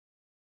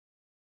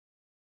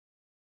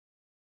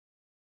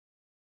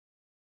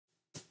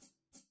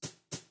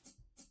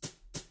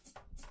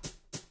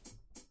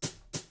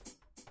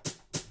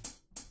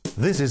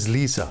This is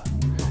Lisa.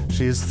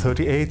 She is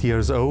 38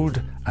 years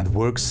old and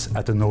works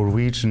at a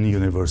Norwegian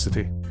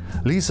university.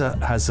 Lisa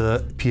has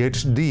a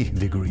PhD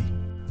degree.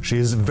 She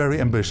is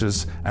very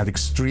ambitious and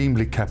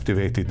extremely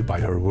captivated by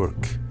her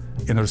work.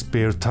 In her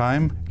spare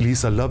time,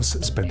 Lisa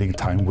loves spending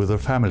time with her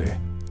family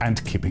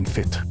and keeping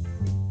fit.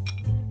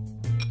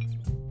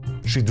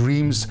 She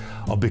dreams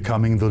of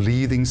becoming the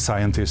leading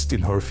scientist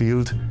in her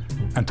field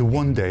and to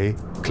one day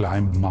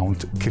climb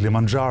Mount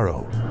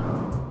Kilimanjaro.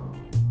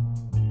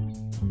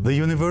 The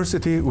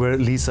university where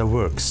Lisa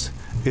works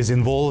is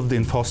involved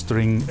in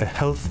fostering a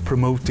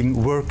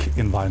health-promoting work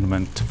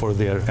environment for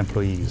their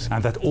employees,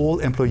 and that all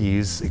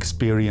employees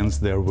experience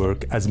their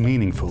work as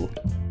meaningful.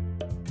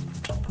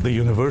 The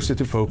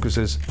university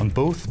focuses on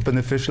both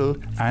beneficial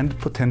and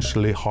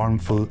potentially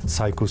harmful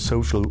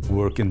psychosocial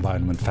work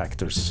environment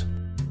factors.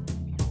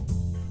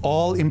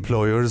 All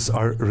employers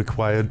are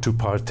required to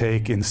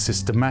partake in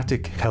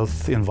systematic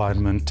health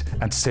environment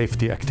and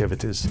safety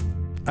activities,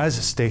 as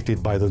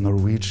stated by the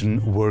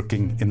Norwegian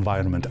Working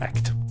Environment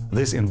Act.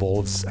 This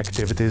involves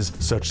activities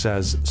such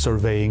as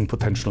surveying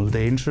potential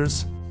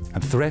dangers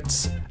and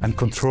threats and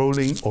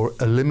controlling or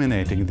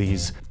eliminating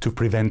these to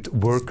prevent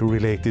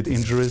work-related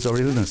injuries or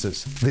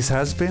illnesses. This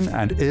has been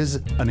and is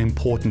an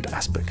important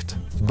aspect.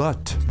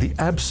 But the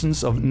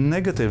absence of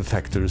negative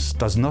factors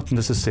does not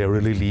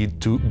necessarily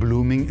lead to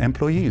blooming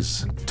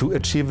employees. To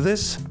achieve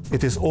this,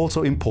 it is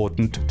also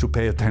important to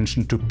pay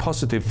attention to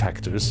positive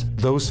factors,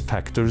 those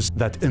factors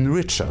that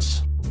enrich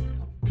us.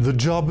 The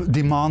job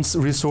demands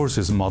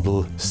resources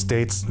model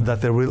states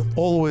that there will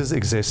always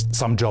exist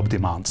some job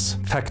demands,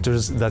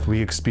 factors that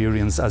we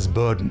experience as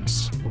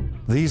burdens.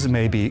 These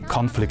may be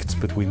conflicts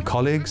between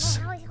colleagues,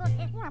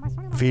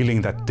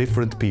 feeling that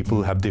different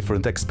people have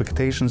different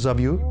expectations of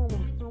you,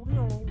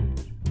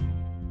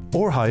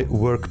 or high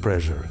work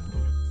pressure.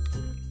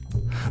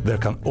 There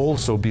can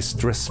also be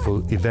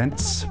stressful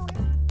events,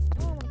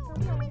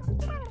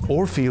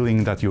 or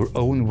feeling that your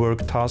own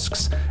work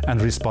tasks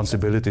and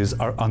responsibilities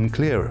are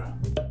unclear,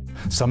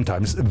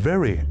 sometimes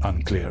very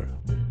unclear.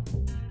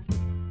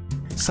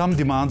 Some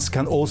demands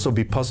can also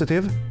be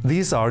positive.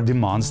 These are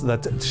demands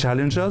that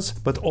challenge us,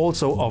 but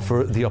also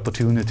offer the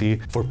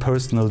opportunity for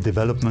personal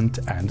development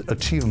and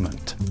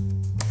achievement.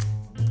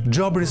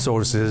 Job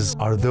resources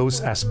are those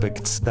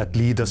aspects that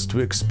lead us to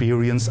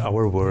experience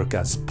our work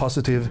as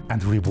positive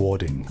and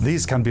rewarding.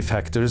 These can be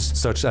factors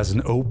such as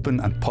an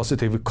open and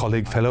positive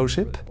colleague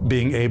fellowship,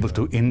 being able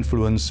to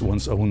influence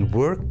one's own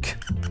work,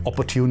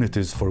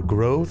 opportunities for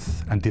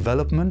growth and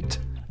development,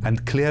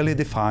 and clearly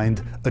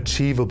defined,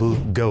 achievable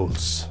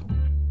goals.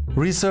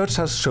 Research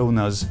has shown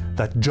us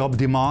that job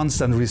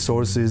demands and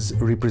resources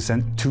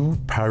represent two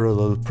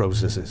parallel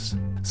processes.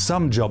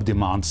 Some job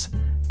demands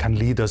can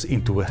lead us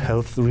into a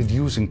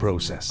health-reducing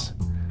process,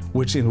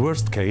 which in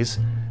worst case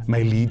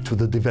may lead to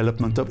the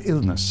development of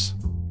illness.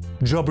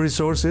 Job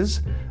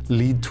resources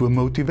lead to a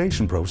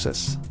motivation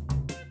process.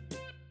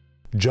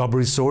 Job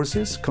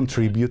resources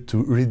contribute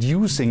to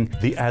reducing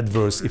the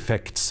adverse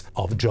effects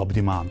of job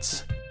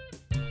demands,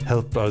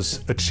 help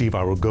us achieve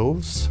our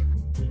goals,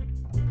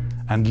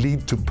 and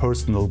lead to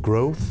personal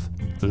growth,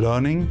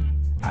 learning,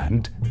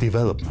 and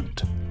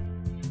development.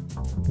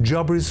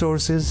 Job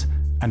resources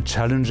and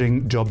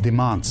challenging job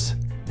demands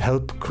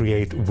help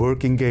create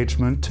work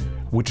engagement,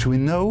 which we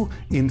know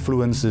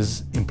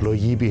influences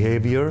employee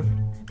behavior,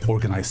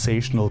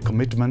 organizational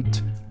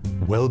commitment,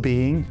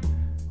 well-being,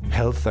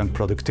 health and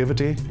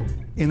productivity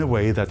in a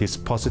way that is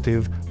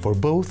positive for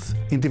both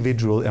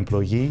individual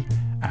employee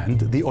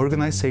and the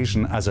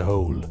organization as a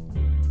whole.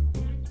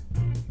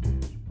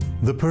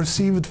 The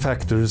perceived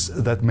factors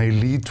that may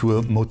lead to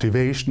a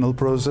motivational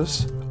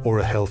process or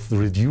a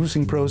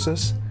health-reducing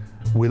process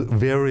will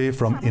vary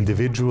from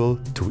individual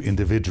to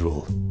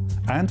individual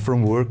and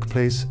from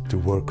workplace to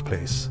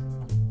workplace.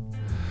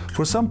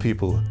 For some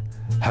people,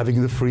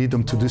 having the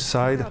freedom to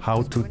decide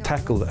how to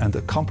tackle and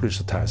accomplish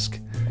a task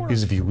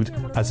is viewed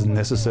as a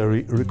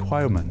necessary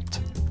requirement,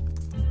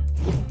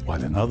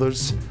 while in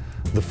others,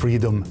 the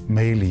freedom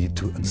may lead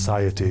to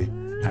anxiety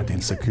and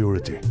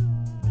insecurity.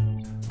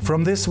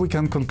 From this we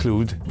can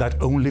conclude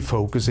that only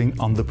focusing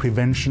on the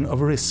prevention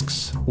of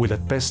risks will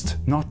at best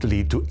not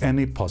lead to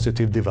any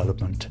positive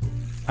development,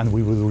 and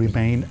we will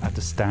remain at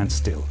a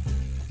standstill.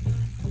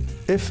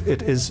 If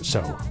it is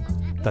so,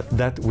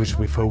 that which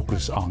we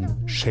focus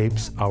on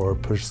shapes our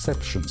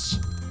perceptions,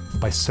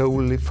 by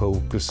solely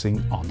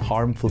focusing on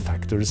harmful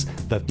factors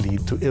that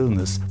lead to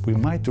illness, we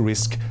might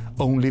risk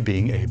only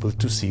being able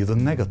to see the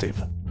negative.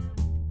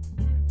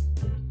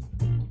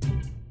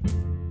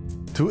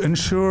 To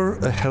ensure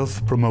a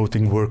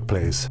health-promoting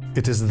workplace,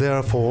 it is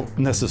therefore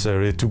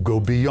necessary to go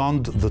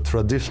beyond the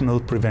traditional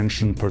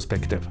prevention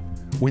perspective.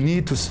 We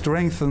need to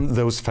strengthen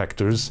those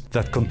factors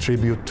that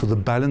contribute to the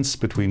balance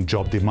between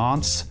job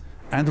demands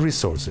and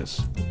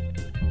resources.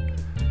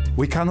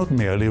 We cannot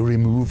merely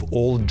remove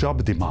all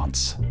job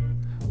demands.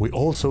 We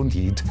also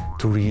need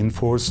to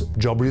reinforce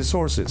job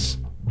resources.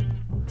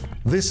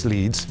 This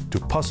leads to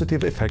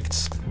positive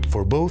effects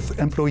for both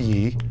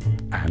employee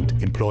and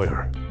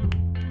employer.